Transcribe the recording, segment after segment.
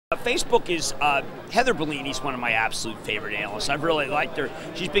Facebook is, Heather Bellini's one of my absolute favorite analysts. I've really liked her.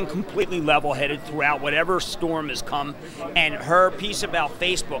 She's been completely level-headed throughout whatever storm has come, and her piece about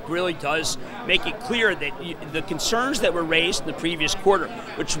Facebook really does make it clear that the concerns that were raised in the previous quarter,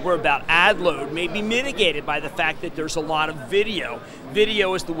 which were about ad load, may be mitigated by the fact that there's a lot of video.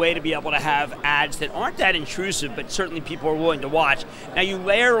 Video is the way to be able to have ads that aren't that intrusive, but certainly people are willing to watch. Now you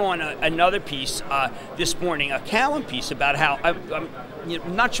layer on another piece this morning, a Callan piece about how,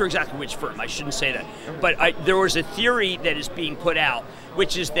 I'm not sure exactly which firm, I shouldn't say that, but there was a theory that is being put out,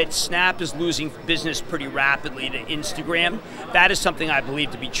 which is that Snap is losing business pretty rapidly to Instagram. That is something I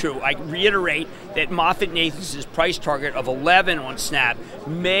believe to be true. I reiterate that MoffettNathan's price target of 11 on Snap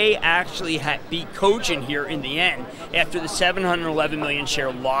may actually be cogent here in the end after the 711 million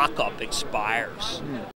share lockup expires.